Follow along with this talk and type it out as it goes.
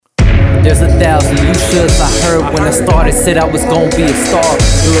There's 1,000 you shoulds I heard when I started, said I was gonna be a star.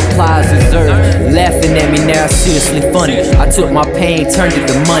 The replies deserved, laughing at me now, seriously funny. I took my pain, turned it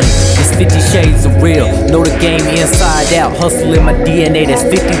to money. It's 50 shades of real, know the game inside out. Hustle in my DNA, there's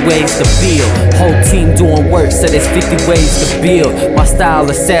 50 ways to build. Whole team doing work, so there's 50 ways to build. My style,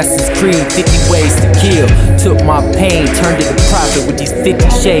 Assassin's Creed, 50 ways to kill. Took my pain, turned it to profit with these 50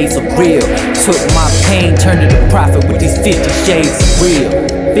 shades of real. Took my pain, turned it to profit with these 50 shades of real.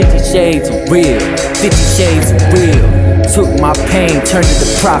 50 shades of real, 50 shades of real. Took my pain, turned it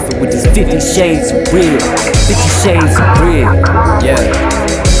to profit with these 50 shades of real. 50 shades of real. Yeah,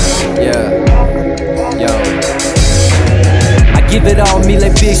 yo. I give it all me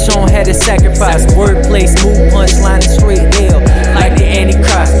like Big Sean had to sacrifice. Wordplay, smooth punchline, and straight hell like the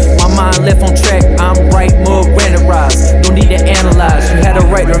Antichrist. My mind left on track, I'm right, mug randomized. No need to analyze, you had a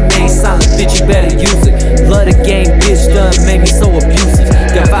right to remain silent, bitch, you better use it. Love the game, bitch, done made me so abusive.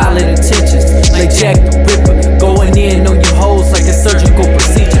 Got violent intentions, like Jack the Ripper. Going in on you hoes like a surgical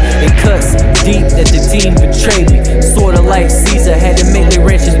procedure. It cuts deep that the team betrayed me. Sorta like Caesar, had to make their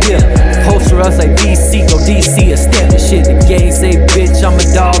wrenches dip. Poster us like DC, go DC, a step and shit. The gang say, bitch, I'm a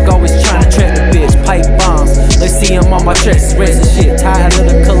dog, always trying to trap the bitch. Pipe bombs, let's see him on my tracks, rest and shit. Tired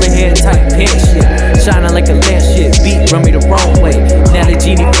of the color hair, tight pants shit. Shining like a lamp shit, beat run me the wrong way. Now the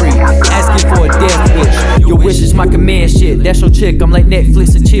genie free, asking for a death wish. Your wish is my command shit. That's your chick, I'm like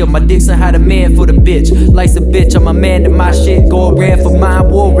Netflix and chill. My dick's and how the man for the bitch. Life's a bitch, I'm a man to my shit. Go red for mine,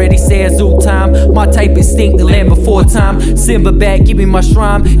 war ready, said zoo time. My type instinct, the land before time. Simba back, give me my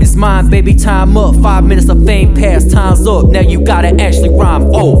shrine. It's mine, baby, time up. 5 minutes of fame past, time's up. Now you gotta actually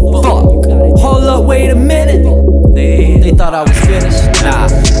rhyme. Oh, fuck. Hold up, wait a minute. They thought I was finished.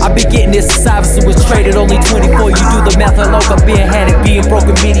 Nah, I been getting this since Iverson was traded. Only 24, you do the math. How long I been had it, being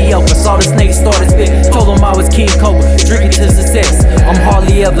broken mediocre. Saw the snake started spit. Told him I was King Cobra, drinking to success. I'm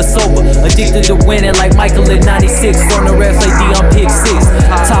hardly ever sober, addicted to winning like Michael in '96. On the refs like Dion pick 6.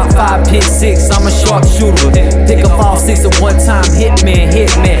 Top 5 pick 6. I'm a sharpshooter. Pick up all 6 at one time.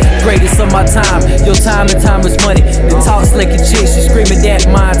 Hitman, greatest of my time. Your time and time is money. The talk slick and chick, she screaming that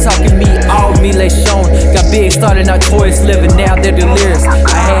mine, talking me all me like Sean. Got big, started notorious, living now they're delirious.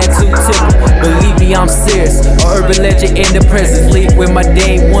 I had to tip them, believe me, I'm serious. A urban legend in the presence, lead with my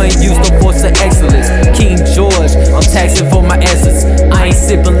day one, use no force of excellence. King George, I'm taxing for my essence. I ain't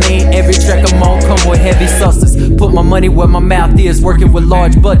sipping lean, every track I'm on come with heavy substance. Put my money where my mouth is, working with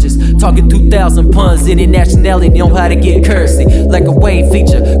large budgets. Talking 2,000 puns, any nationality know how to get currency. Like a Wayne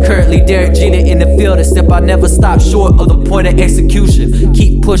feature, currently Derek Jeter in the field. A step I never stop short of the point of execution.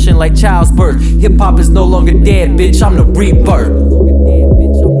 Keep pushing like child's birth. Hip hop is no longer dead, bitch, I'm the rebirth.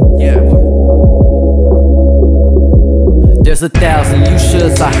 Yeah. There's 1,000 you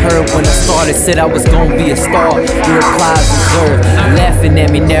shoulds I heard when I started, said I was gonna be a star. The replies deserved, laughing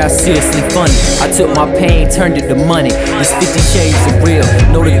at me now, seriously funny. I took my pain, turned it to money. It's 50 shades of real,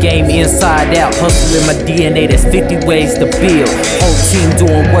 know the game inside out. Hustle in my DNA, there's 50 ways to build. Whole team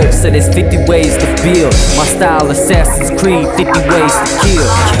doing work, so there's 50 ways to build. My style, Assassin's Creed, 50 ways to kill.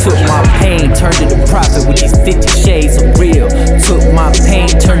 Took my pain,